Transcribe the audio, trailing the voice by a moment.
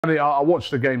I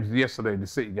watched the games yesterday, the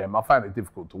City game. I found it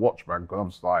difficult to watch, man, because I'm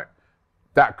just like,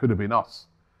 that could have been us.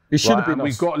 It should have been us.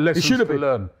 We've got lessons to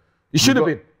learn. It should have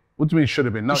been. What do you mean should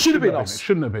have been? No, it should have been us. It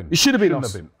shouldn't have been. It should have been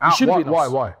us. It should have been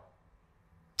us. Why?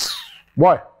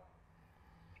 Why?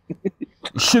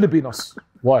 It should have been us.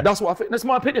 Why? That's what I think. That's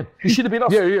my opinion. It should have been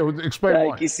us. Yeah. Explain why.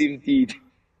 Like it's indeed.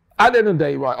 At the end of the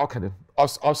day, right, okay then.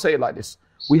 I'll say it like this.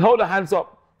 We hold our hands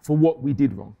up for what we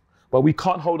did wrong, but we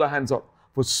can't hold our hands up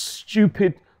for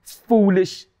stupid,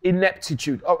 foolish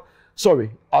ineptitude. Oh,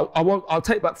 sorry, I'll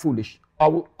take back foolish. I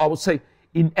will say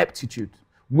ineptitude,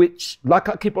 which, like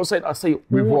I keep on saying, I say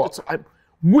with all what? the time,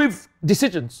 with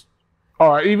decisions.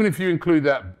 All right, even if you include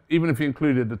that, even if you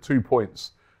included the 2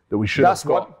 points that we should have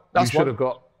got, we should have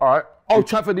got. All right. Old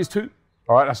Trafford is 2.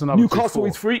 All right, that's another. Newcastle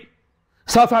is 3.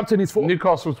 Southampton is 4.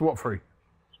 Newcastle's what, 3?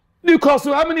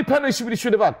 Newcastle, how many penalties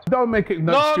should have had? Don't make it.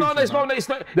 No, it's not.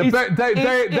 They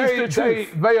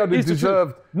are the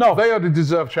deserved. No, they are the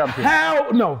deserved champions.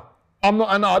 Hell no. I'm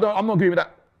not agreeing with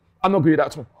that. I'm not agreeing with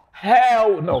that at all.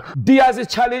 Hell no. Diaz's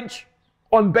challenge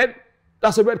on Ben,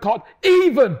 that's a red card.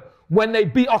 Even when they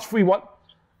beat us 3-1,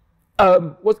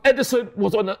 was Ederson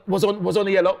was on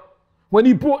a yellow. When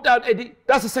he brought down Eddie,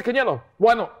 that's a second yellow.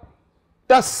 Why not?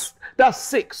 That's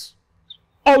 6.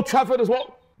 Old Trafford as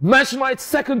well. Manchester United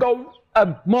second goal.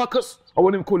 Marcus, I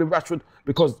won't even call him Rashford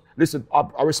because listen,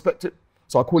 I respect it,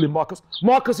 so I call him Marcus.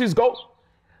 Marcus's goal.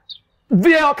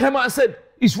 VAR came out and said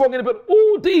he's wrong in it, but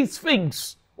all these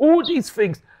things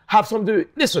have something to do with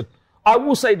it. Listen, I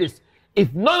will say this: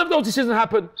 if none of those decisions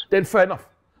happen, then fair enough.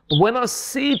 But when I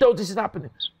see those decisions happening,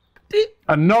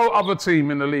 and no other team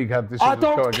in the league had this. I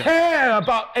don't care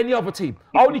about any other team.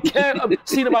 I only care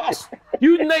seeing about us.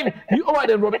 You name. All right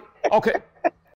then, Robin. Okay.